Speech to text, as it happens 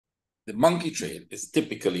The monkey trade is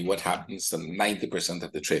typically what happens to 90%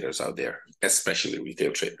 of the traders out there, especially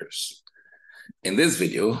retail traders. In this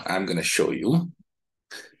video, I'm going to show you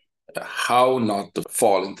how not to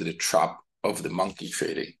fall into the trap of the monkey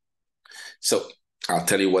trading. So I'll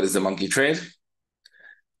tell you what is the monkey trade.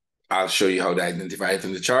 I'll show you how to identify it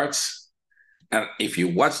in the charts. And if you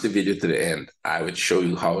watch the video to the end, I would show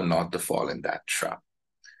you how not to fall in that trap.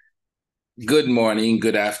 Good morning,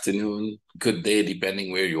 good afternoon, good day,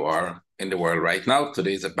 depending where you are in the world right now.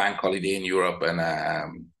 Today is a bank holiday in Europe and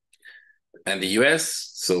the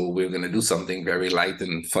US. So we're going to do something very light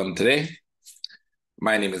and fun today.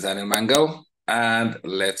 My name is Anil Mangal, and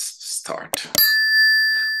let's start.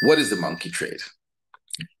 What is the monkey trade?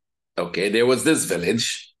 Okay, there was this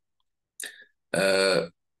village,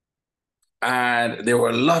 and there were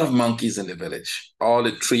a lot of monkeys in the village. All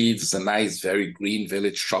the trees, it's a nice, very green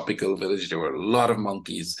village, tropical village. There were a lot of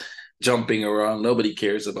monkeys jumping around. Nobody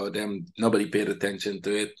cares about them. Nobody paid attention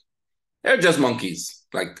to it. They're just monkeys,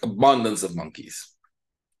 like abundance of monkeys.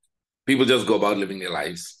 People just go about living their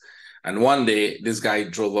lives. And one day, this guy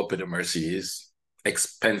drove up in a Mercedes,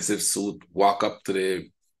 expensive suit, walk up to the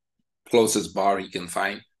closest bar he can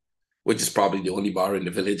find, which is probably the only bar in the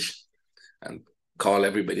village, and call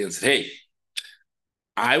everybody and say, hey,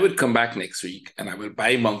 I would come back next week and I will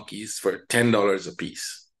buy monkeys for $10 a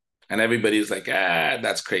piece. And everybody's like,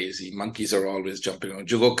 that's crazy. Monkeys are always jumping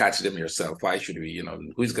around. You go catch them yourself. Why should we,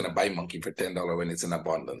 who's going to buy a monkey for $10 when it's in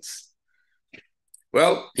abundance?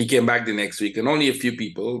 Well, he came back the next week and only a few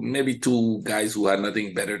people, maybe two guys who had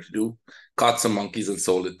nothing better to do, caught some monkeys and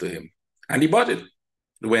sold it to him. And he bought it.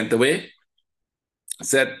 He went away,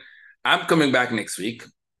 said, I'm coming back next week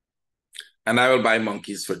and I will buy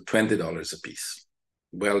monkeys for $20 a piece.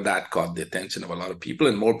 Well, that caught the attention of a lot of people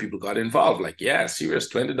and more people got involved. Like, yeah, serious,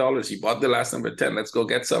 $20. He bought the last number 10. Let's go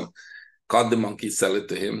get some. Caught the monkeys, sell it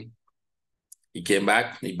to him. He came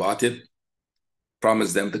back, he bought it,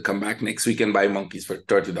 promised them to come back next week and buy monkeys for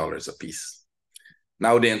 $30 a piece.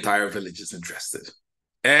 Now the entire village is interested.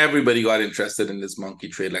 Everybody got interested in this monkey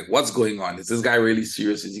trade. Like, what's going on? Is this guy really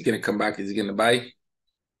serious? Is he going to come back? Is he going to buy?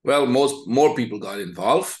 Well, more people got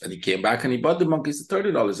involved and he came back and he bought the monkeys for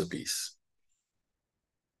 $30 a piece.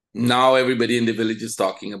 Now everybody in the village is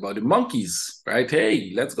talking about the monkeys, right?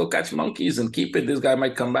 Hey, let's go catch monkeys and keep it. This guy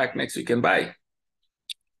might come back next week and buy. Of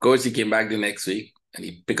course, he came back the next week and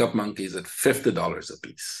he picked up monkeys at $50 a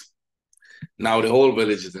piece. Now the whole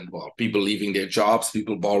village is involved. People leaving their jobs,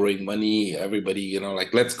 people borrowing money, everybody,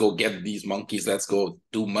 like, let's go get these monkeys. Let's go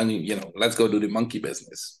do money, let's go do the monkey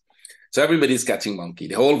business. So everybody's catching monkey.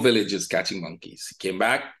 The whole village is catching monkeys. He came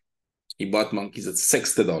back. He bought monkeys at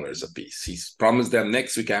 $60 a piece. He's promised them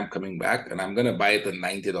next week I'm coming back and I'm going to buy it at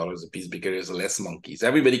 $90 a piece because there's less monkeys.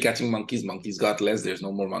 Everybody catching monkeys. Monkeys got less. There's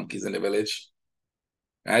no more monkeys in the village.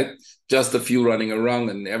 Right? Just a few running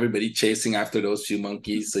around and everybody chasing after those few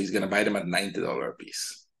monkeys. So he's going to buy them at $90 a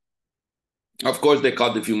piece. Of course, they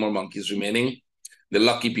caught the few more monkeys remaining. The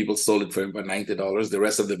lucky people sold it for him for $90. The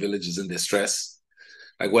rest of the village is in distress.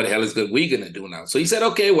 Like, what the hell is we going to do now? So he said,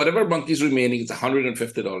 okay, whatever monkeys remaining, it's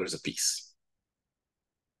 $150 a piece.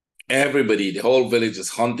 Everybody, the whole village is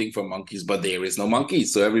hunting for monkeys, but there is no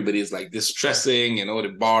monkeys. So everybody is like distressing,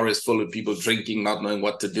 the bar is full of people drinking, not knowing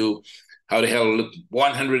what to do. How the hell, look,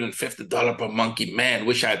 $150 per monkey. Man,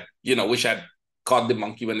 wish I'd caught the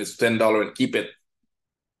monkey when it's $10 and keep it.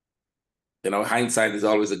 Hindsight is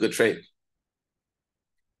always a good trade.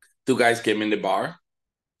 Two guys came in the bar.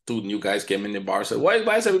 Two new guys came in the bar, said,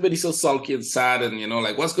 why is everybody so sulky and sad? And,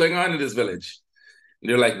 like, what's going on in this village? And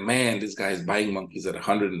they're like, man, this guy is buying monkeys at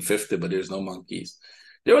 $150, but there's no monkeys.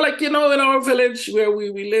 They were like, in our village where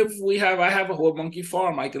we live, I have a whole monkey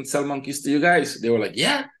farm. I can sell monkeys to you guys. They were like,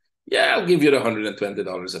 yeah, I'll give you the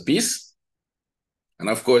 $120 a piece. And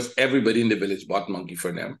of course, everybody in the village bought monkey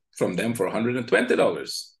from them for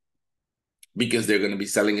 $120 because they're going to be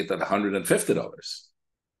selling it at $150.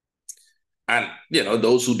 And,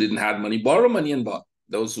 those who didn't have money, borrow money and bought.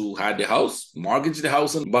 Those who had the house, mortgaged the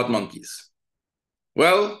house and bought monkeys.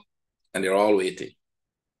 Well, and they're all waiting.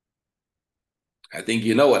 I think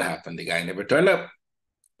you know what happened. The guy never turned up.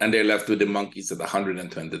 And they're left with the monkeys at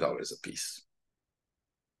 $120 a piece.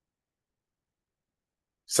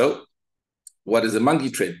 So, what does the monkey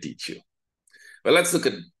trade teach you? Well, let's look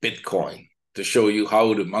at Bitcoin to show you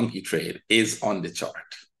how the monkey trade is on the chart.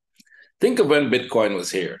 Think of when Bitcoin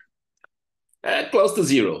was here. Close to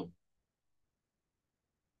zero.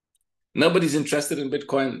 Nobody's interested in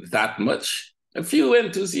Bitcoin that much. A few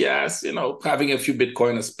enthusiasts, having a few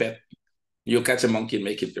Bitcoin as pet. You'll catch a monkey and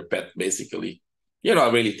make it your pet, basically. You're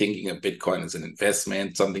not really thinking of Bitcoin as an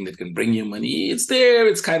investment, something that can bring you money. It's there.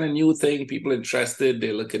 It's kind of new thing. People interested.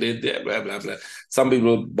 They look at it. Blah, blah, blah. Some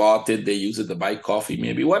people bought it. They use it to buy coffee,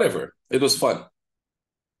 maybe, whatever. It was fun.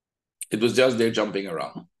 It was just there jumping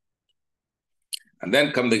around. And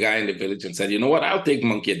then come the guy in the village and said, you know what? I'll take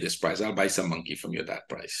monkey at this price. I'll buy some monkey from you at that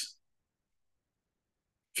price.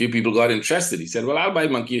 A few people got interested. He said, well, I'll buy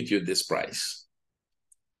monkey with you at this price.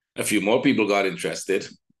 A few more people got interested.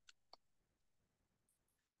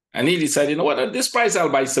 And he decided, you know what, at this price,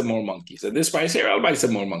 I'll buy some more monkeys. At this price here, I'll buy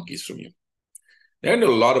some more monkeys from you. There aren't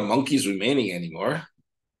a lot of monkeys remaining anymore.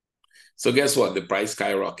 So guess what? The price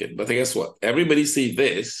skyrocketed. But guess what? Everybody see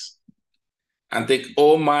this and think,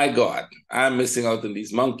 oh my God, I'm missing out on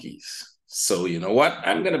these monkeys. So you know what?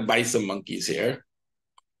 I'm going to buy some monkeys here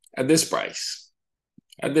at this price,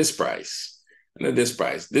 at this price, and at this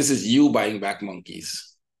price. This is you buying back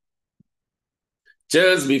monkeys.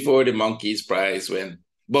 Just before the monkeys price went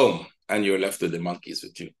boom, and you're left with the monkeys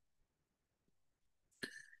with you.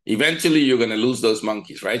 Eventually, you're going to lose those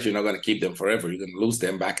monkeys, right? You're not going to keep them forever. You're going to lose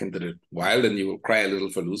them back into the wild, and you will cry a little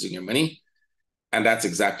for losing your money. And that's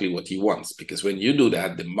exactly what he wants, because when you do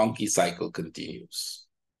that, the monkey cycle continues.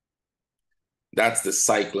 That's the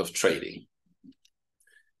cycle of trading.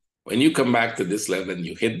 When you come back to this level and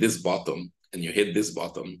you hit this bottom, and you hit this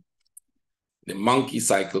bottom, the monkey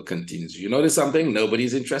cycle continues. You notice something?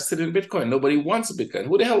 Nobody's interested in Bitcoin. Nobody wants Bitcoin.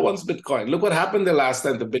 Who the hell wants Bitcoin? Look what happened the last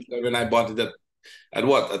time to Bitcoin when I bought it at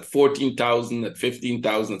what? At 14,000, at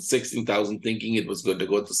 15,000, at 16,000, thinking it was going to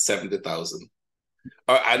go to 70,000.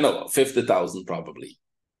 Or I know, 50,000 probably.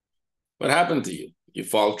 What happened to you? You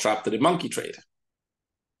fall trapped to the monkey trade.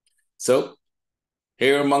 So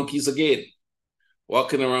here are monkeys again,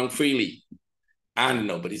 walking around freely, and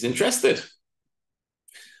nobody's interested.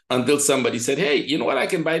 Until somebody said, hey, you know what? I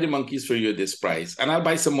can buy the monkeys for you at this price, and I'll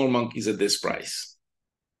buy some more monkeys at this price.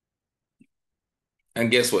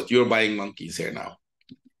 And guess what? You're buying monkeys here now.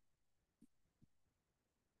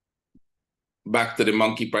 Back to the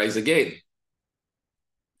monkey price again.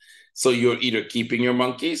 So you're either keeping your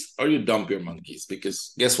monkeys or you dump your monkeys,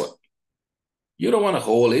 because guess what? You don't want to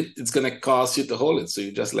hold it. It's going to cost you to hold it, so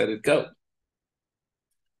you just let it go.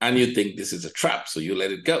 And you think this is a trap, so you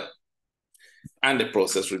let it go. And the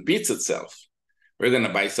process repeats itself. We're going to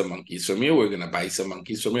buy some monkeys from you. We're going to buy some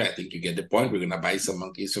monkeys from you. I think you get the point. We're going to buy some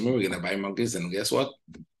monkeys from you. We're going to buy monkeys. And guess what?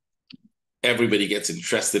 Everybody gets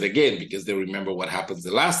interested again because they remember what happens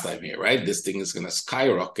the last time here, right? This thing is going to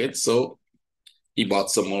skyrocket. So he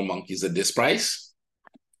bought some more monkeys at this price.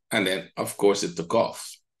 And then, of course, it took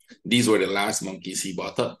off. These were the last monkeys he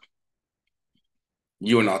bought up.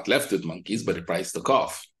 You were not left with monkeys, but the price took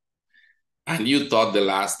off. And you thought the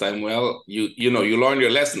last time, well, you learned your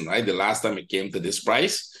lesson, right? The last time it came to this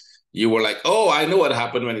price, you were like, oh, I know what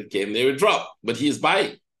happened when it came. They would drop, but he's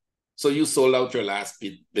buying. So you sold out your last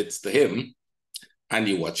bits to him, and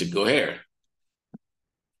you watch it go here.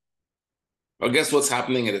 Well, guess what's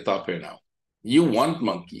happening at the top here now? You want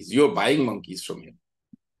monkeys. You're buying monkeys from him.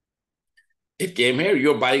 It came here,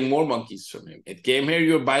 you're buying more monkeys from him. It came here,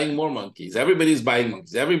 you're buying more monkeys. Everybody's buying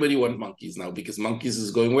monkeys. Everybody wants monkeys now because monkeys is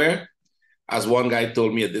going where? As one guy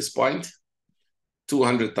told me at this point,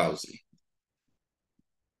 200,000.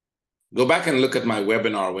 Go back and look at my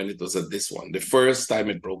webinar when it was at this one, the first time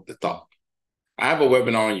it broke the top. I have a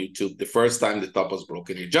webinar on YouTube, the first time the top was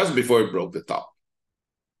broken here, just before it broke the top.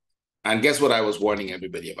 And guess what I was warning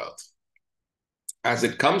everybody about? As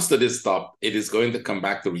it comes to this top, it is going to come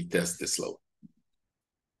back to retest this low.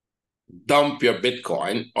 Dump your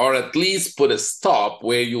Bitcoin, or at least put a stop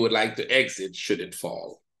where you would like to exit should it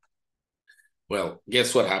fall. Well,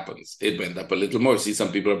 guess what happens? It went up a little more. See,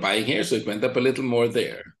 some people are buying here, so it went up a little more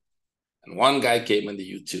there. And one guy came on the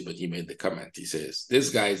YouTube and he made the comment. He says,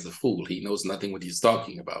 this guy is the fool. He knows nothing what he's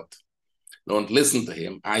talking about. Don't listen to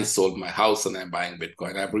him. I sold my house and I'm buying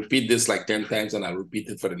Bitcoin. I've repeated this like 10 times and I'll repeat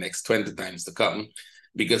it for the next 20 times to come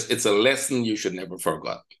because it's a lesson you should never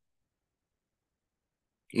forget.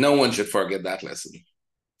 No one should forget that lesson.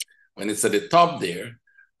 When it's at the top there,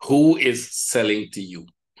 who is selling to you?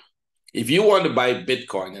 If you want to buy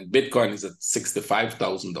Bitcoin and Bitcoin is at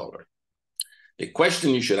 $65,000, the question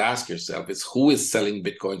you should ask yourself is, who is selling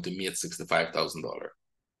Bitcoin to me at $65,000?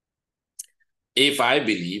 If I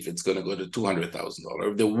believe it's going to go to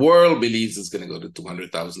 $200,000, if the world believes it's going to go to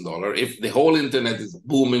 $200,000, if the whole internet is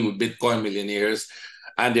booming with Bitcoin millionaires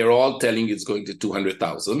and they're all telling you it's going to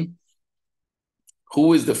 200,000,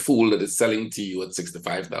 who is the fool that is selling to you at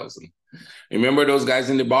 65,000? Remember those guys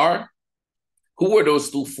in the bar? Who were those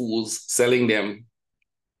two fools selling them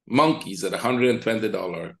monkeys at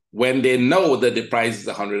 $120 when they know that the price is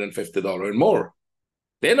 $150 and more?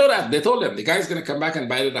 They know that. They told them the guy's going to come back and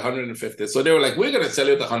buy it at 150. So they were like, we're going to sell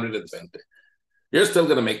you at 120. You're still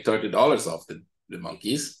going to make $30 off the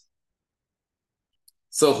monkeys.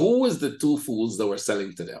 So who was the two fools that were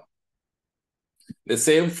selling to them? The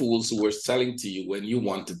same fools who were selling to you when you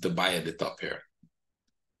wanted to buy at the top here.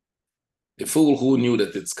 The fool who knew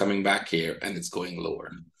that it's coming back here and it's going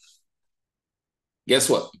lower. Guess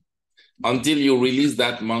what? Until you release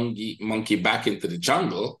that monkey back into the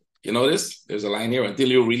jungle, you notice there's a line here. Until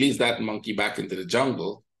you release that monkey back into the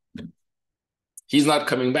jungle, he's not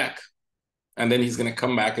coming back. And then he's going to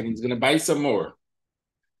come back and he's going to buy some more.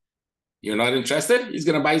 You're not interested? He's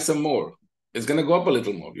going to buy some more. It's going to go up a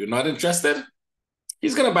little more. You're not interested?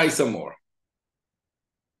 He's going to buy some more.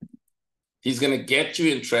 He's going to get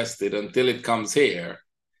you interested until it comes here.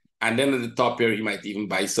 And then at the top here, he might even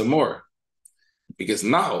buy some more. Because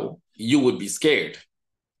now you would be scared.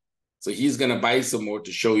 So he's going to buy some more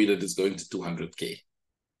to show you that it's going to 200K.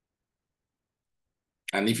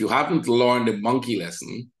 And if you haven't learned the monkey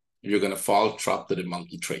lesson, you're going to fall trap to the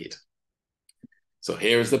monkey trade. So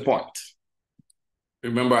here's the point.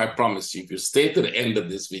 Remember, I promised you, if you stay to the end of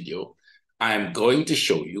this video, I am going to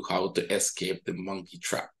show you how to escape the monkey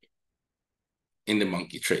trap in the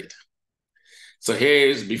monkey trade. So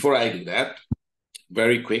before I do that,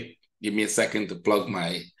 very quick, give me a second to plug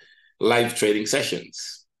my live trading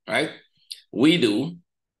sessions, right? We do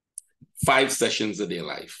 5 sessions a day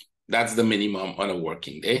live. That's the minimum on a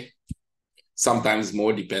working day. Sometimes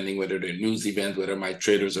more, depending whether they're news event, whether my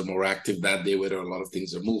traders are more active that day, whether a lot of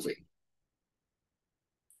things are moving.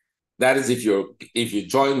 That is if you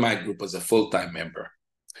join my group as a full-time member.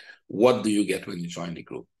 What do you get when you join the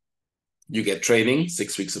group? You get training,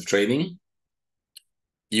 6 weeks of training.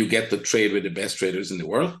 You get to trade with the best traders in the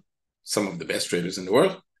world, some of the best traders in the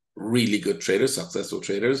world, really good traders, successful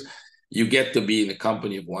traders. You get to be in the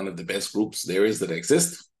company of one of the best groups there is that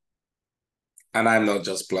exist. And I'm not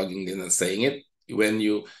just plugging in and saying it. When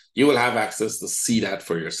you will have access to see that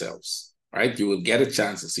for yourselves, right? You will get a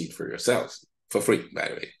chance to see it for yourselves for free, by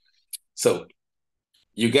the way. So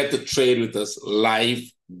you get to trade with us live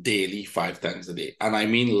daily 5 times a day. And I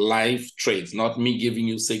mean live trades, not me giving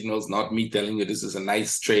you signals, not me telling you this is a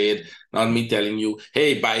nice trade, not me telling you,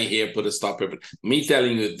 hey, buy here, put a stop here. But me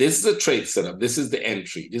telling you, this is a trade setup. This is the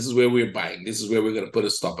entry. This is where we're buying. This is where we're going to put a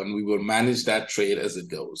stop. And we will manage that trade as it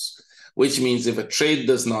goes. Which means if a trade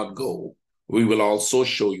does not go, we will also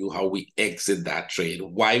show you how we exit that trade,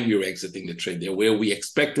 why we're exiting the trade there, where we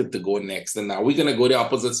expect it to go next. And now we're going to go the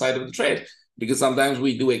opposite side of the trade because sometimes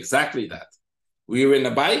we do exactly that. We were in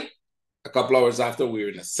a buy, a couple hours after we were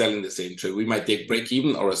in a sell in the same trade. We might take break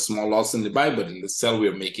even or a small loss in the buy, but in the sell,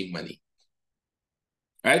 we're making money.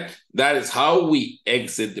 Right? That is how we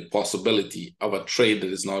exit the possibility of a trade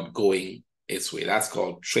that is not going its way. That's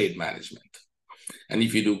called trade management. And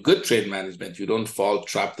if you do good trade management, you don't fall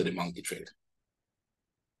trapped to the monkey trade.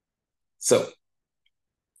 So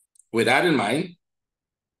with that in mind,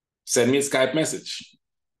 send me a Skype message.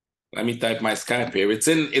 Let me type my Skype here. It's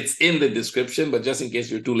in the description, but just in case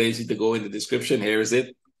you're too lazy to go in the description, here is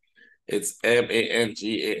it. It's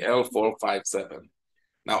MANGAL457.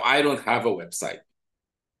 Now, I don't have a website.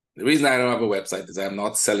 The reason I don't have a website is I'm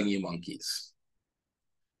not selling you monkeys.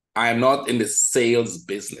 I'm not in the sales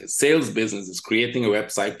business. Sales business is creating a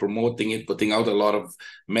website, promoting it, putting out a lot of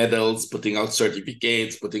medals, putting out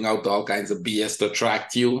certificates, putting out all kinds of BS to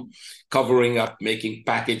attract you, covering up, making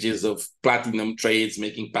packages of platinum trades,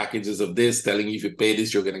 making packages of this, telling you if you pay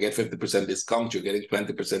this, you're going to get 50% discount, you're getting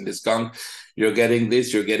 20% discount, you're getting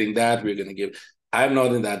this, you're getting that, we're going to give. I'm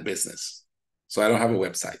not in that business. So I don't have a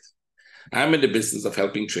website. I'm in the business of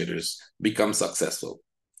helping traders become successful.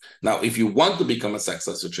 Now, if you want to become a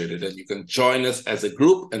successful trader, then you can join us as a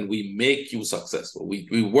group and we make you successful. We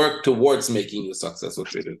work towards making you a successful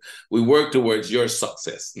trader. We work towards your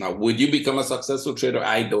success. Now, would you become a successful trader?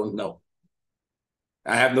 I don't know.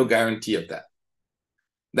 I have no guarantee of that.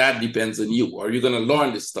 That depends on you. Are you going to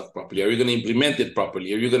learn this stuff properly? Are you going to implement it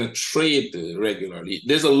properly? Are you going to trade regularly?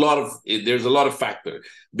 There's a lot of factors.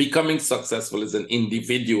 Becoming successful is an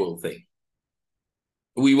individual thing.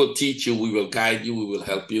 We will teach you, we will guide you, we will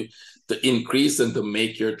help you to increase and to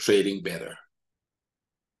make your trading better.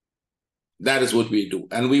 That is what we do.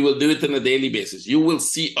 And we will do it on a daily basis. You will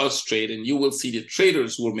see us trade and you will see the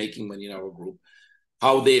traders who are making money in our group,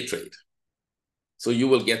 how they trade. So you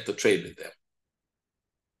will get to trade with them.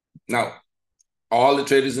 Now, all the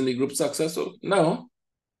traders in the group successful? No.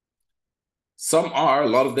 Some are, a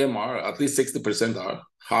lot of them are, at least 60% are.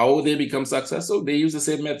 How they become successful? They use the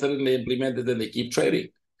same method and they implement it and they keep trading.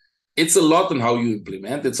 It's a lot on how you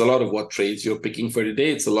implement. It's a lot of what trades you're picking for the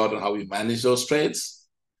day. It's a lot on how you manage those trades,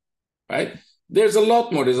 right? There's a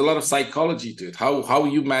lot more. There's a lot of psychology to it. How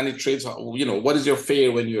you manage trades. What is your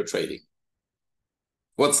fear when you're trading?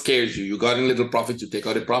 What scares you? You got a little profit, you take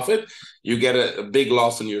out a profit. You get a big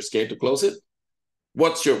loss and you're scared to close it.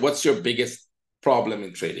 What's your biggest problem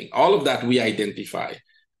in trading? All of that we identify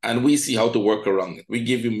and we see how to work around it. We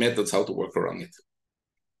give you methods how to work around it.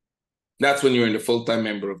 That's when you're in the full-time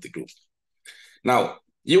member of the group. Now,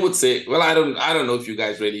 you would say, well, I don't know if you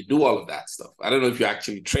guys really do all of that stuff. I don't know if you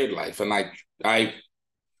actually trade life. And I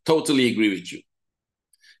totally agree with you.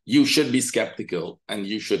 You should be skeptical and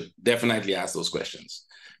you should definitely ask those questions.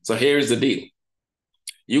 So here's the deal.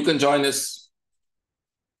 You can join us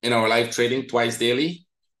in our live trading twice daily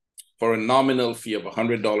for a nominal fee of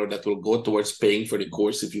 $100 that will go towards paying for the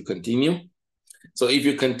course if you continue. So if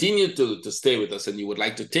you continue to stay with us and you would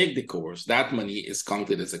like to take the course, that money is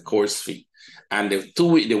counted as a course fee. And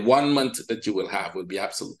the 1 month that you will have will be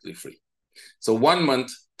absolutely free. So 1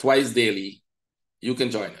 month, twice daily, you can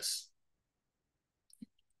join us.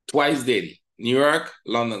 Twice daily, New York,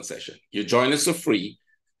 London session. You join us for free.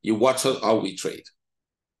 You watch how we trade.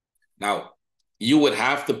 Now, you would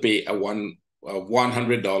have to pay a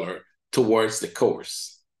 $100 towards the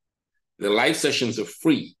course. The live sessions are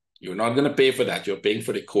free. You're not going to pay for that. You're paying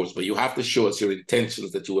for the course, but you have to show us your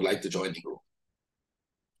intentions that you would like to join the group.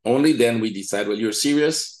 Only then we decide, well, you're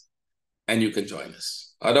serious and you can join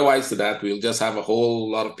us. Otherwise to that, we'll just have a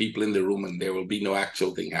whole lot of people in the room and there will be no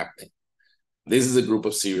actual thing happening. This is a group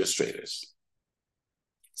of serious traders.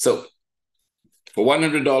 So for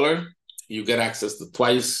 $100, you get access to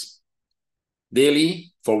twice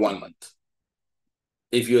daily for 1 month.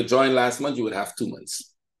 If you had joined last month, you would have 2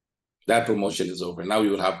 months. That promotion is over. Now you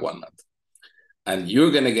will have 1 month. And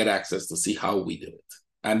you're going to get access to see how we do it.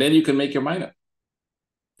 And then you can make your mind up.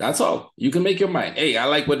 That's all. You can make your mind. Hey, I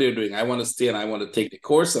like what they're doing. I want to stay and I want to take the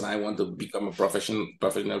course and I want to become a professional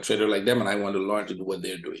trader like them and I want to learn to do what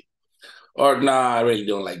they're doing. Or, nah, I really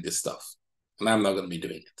don't like this stuff and I'm not going to be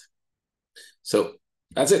doing it. So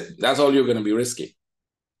that's it. That's all you're going to be risking.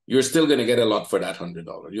 You're still going to get a lot for that $100.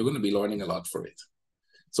 You're going to be learning a lot for it.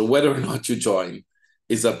 So whether or not you join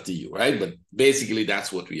is up to you, right? But basically,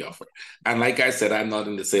 that's what we offer. And like I said, I'm not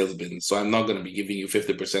in the sales business, so I'm not going to be giving you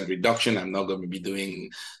 50% reduction. I'm not going to be doing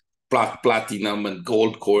platinum and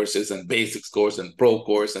gold courses and basics course and pro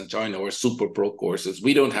course and join our super pro courses.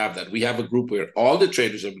 We don't have that. We have a group where all the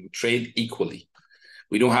traders are being traded equally.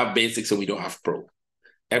 We don't have basics and we don't have pro.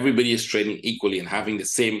 Everybody is trading equally and having the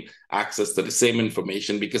same access to the same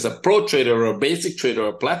information because a pro trader or a basic trader or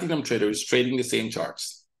a platinum trader is trading the same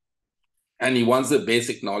charts. And he wants the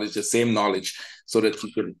basic knowledge, the same knowledge, so that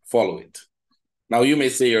you can follow it. Now, you may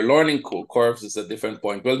say your learning curves is a different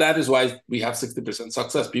point. Well, that is why we have 60%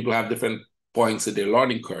 success. People have different points in their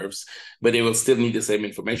learning curves, but they will still need the same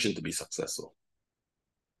information to be successful.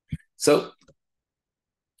 So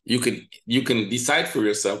you can decide for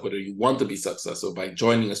yourself whether you want to be successful by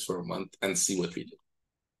joining us for a month and see what we do.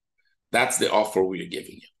 That's the offer we are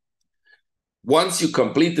giving you. Once you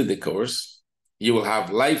completed the course, you will have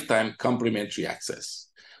lifetime complimentary access,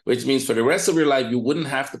 which means for the rest of your life, you wouldn't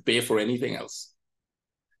have to pay for anything else.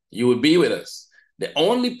 You would be with us. The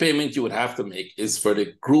only payment you would have to make is for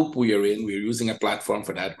the group we are in. We're using a platform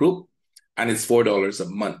for that group, and it's $4 a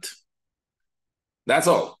month. That's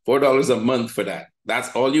all, $4 a month for that. That's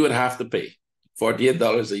all you would have to pay,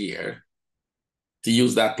 $48 a year to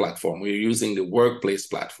use that platform. We're using the workplace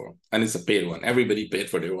platform, and it's a paid one. Everybody paid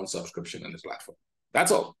for their own subscription on this platform.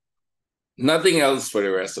 That's all. Nothing else for the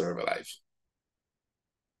rest of our life.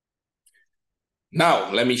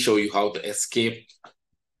 Now, let me show you how to escape,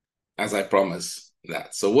 as I promised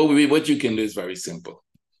that. So what you can do is very simple.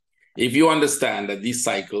 If you understand that these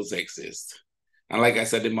cycles exist, and like I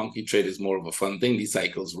said, the monkey trade is more of a fun thing. These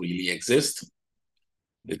cycles really exist.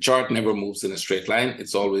 The chart never moves in a straight line.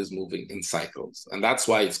 It's always moving in cycles. And that's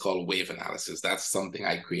why it's called wave analysis. That's something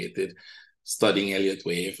I created studying Elliott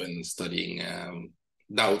wave and studying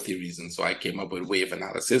Dow theories. And so I came up with wave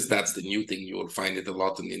analysis. That's the new thing. You will find it a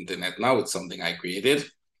lot on the internet now. It's something I created.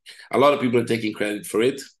 A lot of people are taking credit for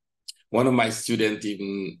it. One of my students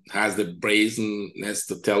even has the brazenness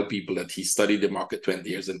to tell people that he studied the market 20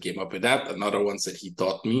 years and came up with that. Another one said he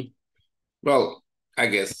taught me. Well, I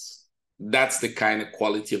guess that's the kind of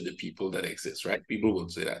quality of the people that exist, right? People will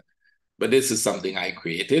say that. But this is something I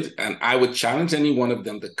created, and I would challenge any one of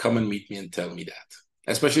them to come and meet me and tell me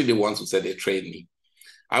that, especially the ones who said they trade me.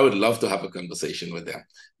 I would love to have a conversation with them.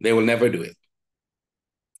 They will never do it.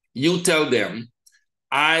 You tell them,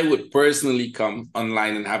 I would personally come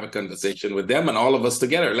online and have a conversation with them and all of us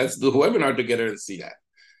together. Let's do a webinar together and see that.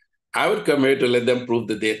 I would come here to let them prove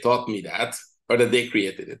that they taught me that or that they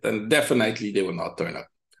created it. And definitely they will not turn up.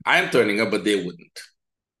 I'm turning up, but they wouldn't.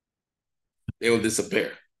 They will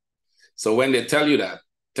disappear. So when they tell you that,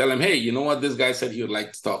 tell them, hey, you know what? This guy said he would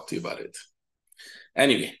like to talk to you about it.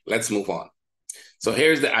 Anyway, let's move on. So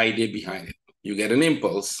here's the idea behind it. You get an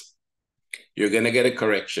impulse, you're going to get a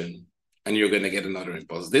correction, and you're going to get another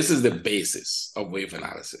impulse. This is the basis of wave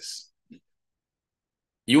analysis.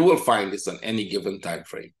 You will find this on any given time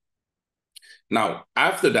frame. Now,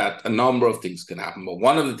 after that, a number of things can happen. But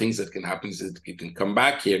one of the things that can happen is that you can come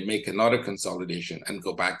back here, make another consolidation, and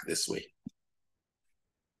go back this way.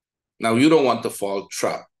 Now, you don't want to fall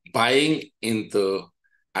trap. Buying into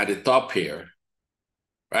at the top here,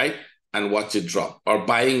 right? And watch it drop. Or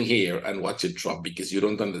buying here and watch it drop because you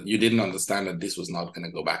didn't understand that this was not going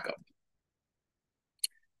to go back up.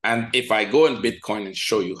 And if I go in Bitcoin and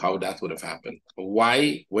show you how that would have happened,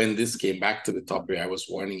 why, when this came back to the top here, I was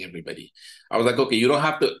warning everybody. I was like, okay, you don't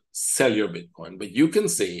have to sell your Bitcoin, but you can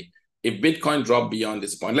say, if Bitcoin dropped beyond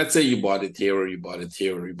this point, let's say you bought it here, or you bought it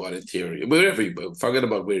here, or you bought it here, wherever you bought, forget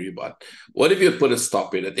about where you bought. What if you put a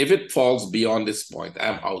stop in it? If it falls beyond this point,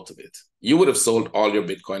 I'm out of it. You would have sold all your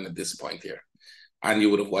Bitcoin at this point here, and you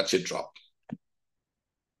would have watched it drop.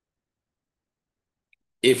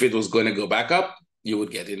 If it was going to go back up, you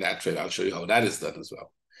would get in that trade. I'll show you how that is done as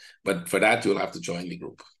well. But for that, you'll have to join the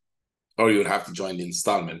group, or you'll have to join the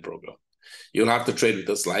installment program. You'll have to trade with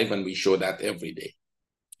us live, and we show that every day.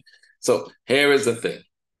 So here is the thing.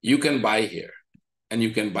 You can buy here, and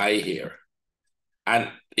you can buy here. And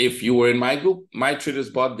if you were in my group, my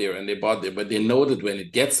traders bought there, and they bought there, but they know that when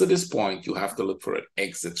it gets to this point, you have to look for an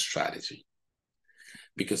exit strategy.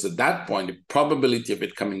 Because at that point, the probability of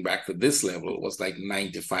it coming back to this level was like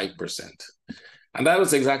 95%. And that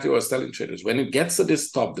was exactly what I was telling traders. When it gets to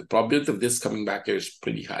this top, the probability of this coming back here is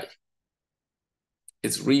pretty high.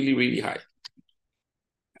 It's really, really high.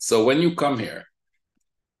 So when you come here,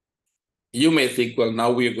 you may think, well,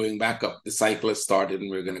 now we're going back up. The cycle has started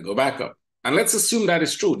and we're going to go back up. And let's assume that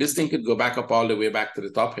is true. This thing could go back up all the way back to the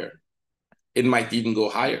top here. It might even go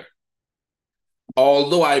higher.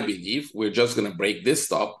 Although I believe we're just going to break this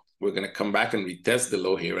top, we're going to come back and retest the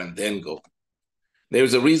low here and then go.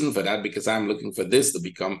 There's a reason for that, because I'm looking for this to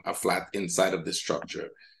become a flat inside of this structure.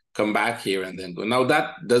 Come back here and then go. Now,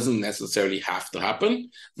 that doesn't necessarily have to happen,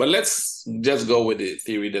 but let's just go with the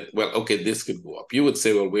theory that, well, okay, this could go up. You would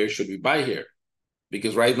say, well, where should we buy here?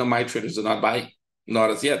 Because right now, my traders are not buying. Not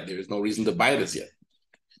as yet. There is no reason to buy this yet.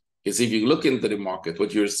 Because if you look into the market,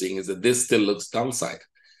 what you're seeing is that this still looks downside.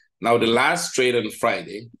 Now, the last trade on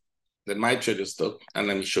Friday that my traders took, and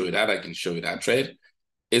let me show you that, I can show you that trade,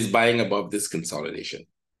 is buying above this consolidation.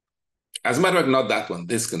 As a matter of fact, not that one,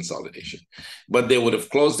 this consolidation. But they would have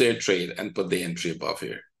closed their trade and put the entry above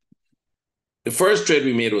here. The first trade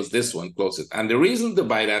we made was this one, close it. And the reason to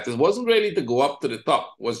buy that wasn't really to go up to the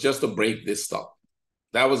top, was just to break this top.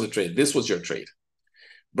 That was a trade. This was your trade.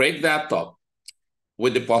 Break that top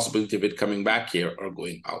with the possibility of it coming back here or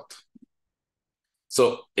going out.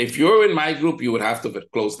 So if you're in my group, you would have to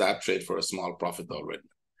close that trade for a small profit already.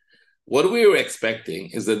 What we were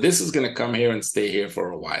expecting is that this is going to come here and stay here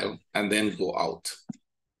for a while and then go out,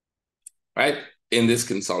 right, in this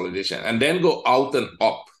consolidation, and then go out and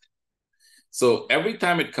up. So every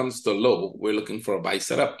time it comes to low, we're looking for a buy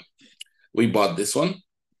setup. We bought this one.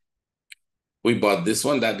 We bought this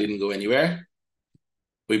one. That didn't go anywhere.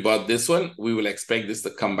 We bought this one. We will expect this to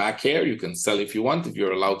come back here. You can sell if you want, if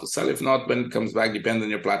you're allowed to sell. If not, when it comes back, depends on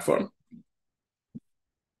your platform.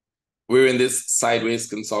 We're in this sideways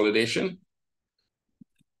consolidation.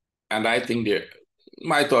 And I think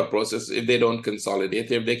my thought process, if they don't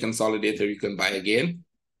consolidate, if they consolidate here, you can buy again.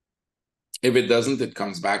 If it doesn't, it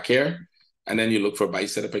comes back here. And then you look for buy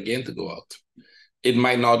setup again to go out. It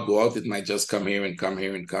might not go out. It might just come here and come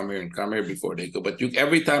here and come here and come here before they go. But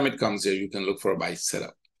every time it comes here, you can look for a buy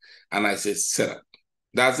setup. And I say setup.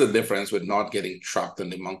 That's the difference with not getting trapped on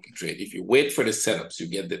the monkey trade. If you wait for the setups, you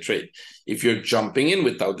get the trade. If you're jumping in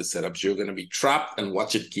without the setups, you're going to be trapped and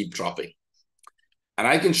watch it keep dropping. And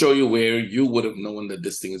I can show you where you would have known that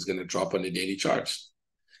this thing is going to drop on the daily charts.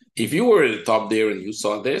 If you were at the top there and you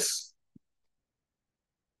saw this,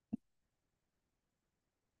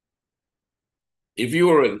 if you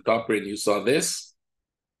were at the top here and you saw this,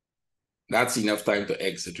 that's enough time to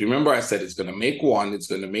exit. Remember, I said it's going to make one, it's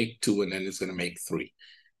going to make two, and then it's going to make three.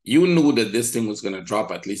 You knew that this thing was going to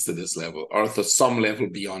drop at least to this level or to some level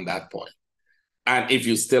beyond that point. And if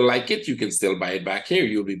you still like it, you can still buy it back here.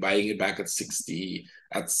 You'll be buying it back at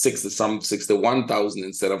 61,000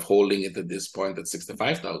 instead of holding it at this point at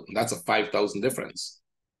 65,000. That's a 5,000 difference.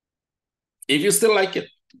 If you still like it,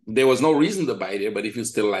 there was no reason to buy there, but if you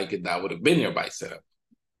still like it, that would have been your buy setup.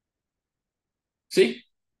 See?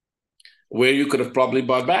 Where you could have probably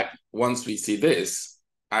bought back once we see this,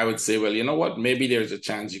 I would say, well, you know what? Maybe there's a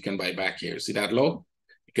chance you can buy back here. See that low?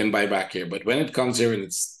 You can buy back here. But when it comes here and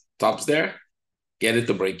it stops there, get it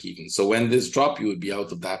to break even. So when this drop, you would be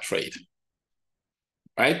out of that trade.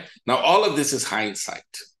 Right? Now, all of this is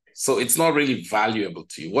hindsight. So it's not really valuable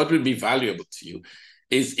to you. What would be valuable to you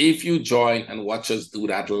is if you join and watch us do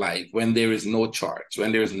that live when there is no charts,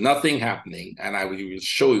 when there is nothing happening, and I will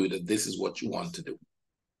show you that this is what you want to do.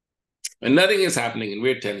 When nothing is happening and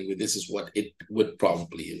we're telling you this is what it would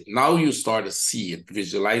probably is. Now you start to see it,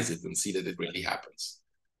 visualize it, and see that it really happens.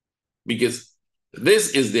 Because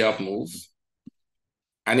this is the up move.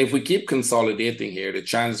 And if we keep consolidating here, the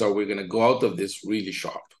chances are we're going to go out of this really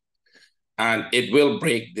sharp. And it will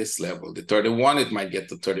break this level. The 31, it might get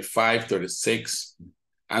to 35, 36.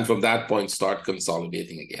 And from that point, start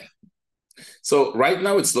consolidating again. So right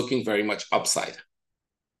now, it's looking very much upside.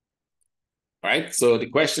 Right? So the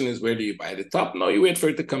question is, where do you buy the top? No, you wait for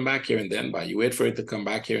it to come back here and then buy. You wait for it to come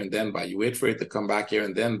back here and then buy. You wait for it to come back here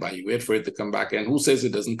and then buy. You wait for it to come back. And who says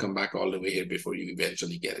it doesn't come back all the way here before you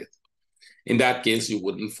eventually get it? In that case, you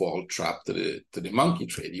wouldn't fall trapped to the monkey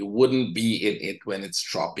trade. You wouldn't be in it when it's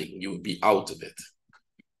dropping. You would be out of it.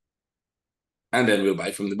 And then we'll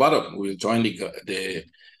buy from the bottom. We'll join the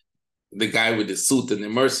guy with the suit and the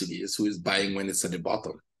Mercedes who is buying when it's at the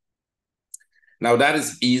bottom. Now, that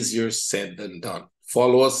is easier said than done.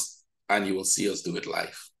 Follow us and you will see us do it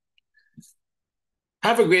live.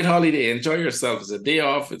 Have a great holiday. Enjoy yourself. It's a day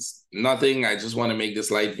off. It's nothing. I just want to make this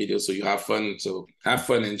light video so you have fun. So have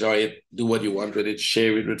fun, enjoy it, do what you want with it,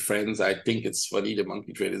 share it with friends. I think it's funny. The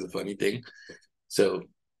monkey trade is a funny thing. So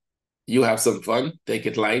you have some fun, take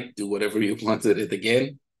it light, do whatever you want with it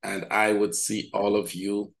again. And I would see all of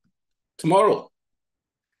you tomorrow.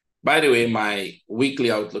 By the way, my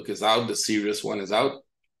weekly outlook is out. The serious one is out.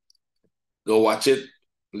 Go watch it.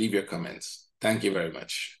 Leave your comments. Thank you very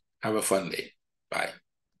much. Have a fun day. Bye.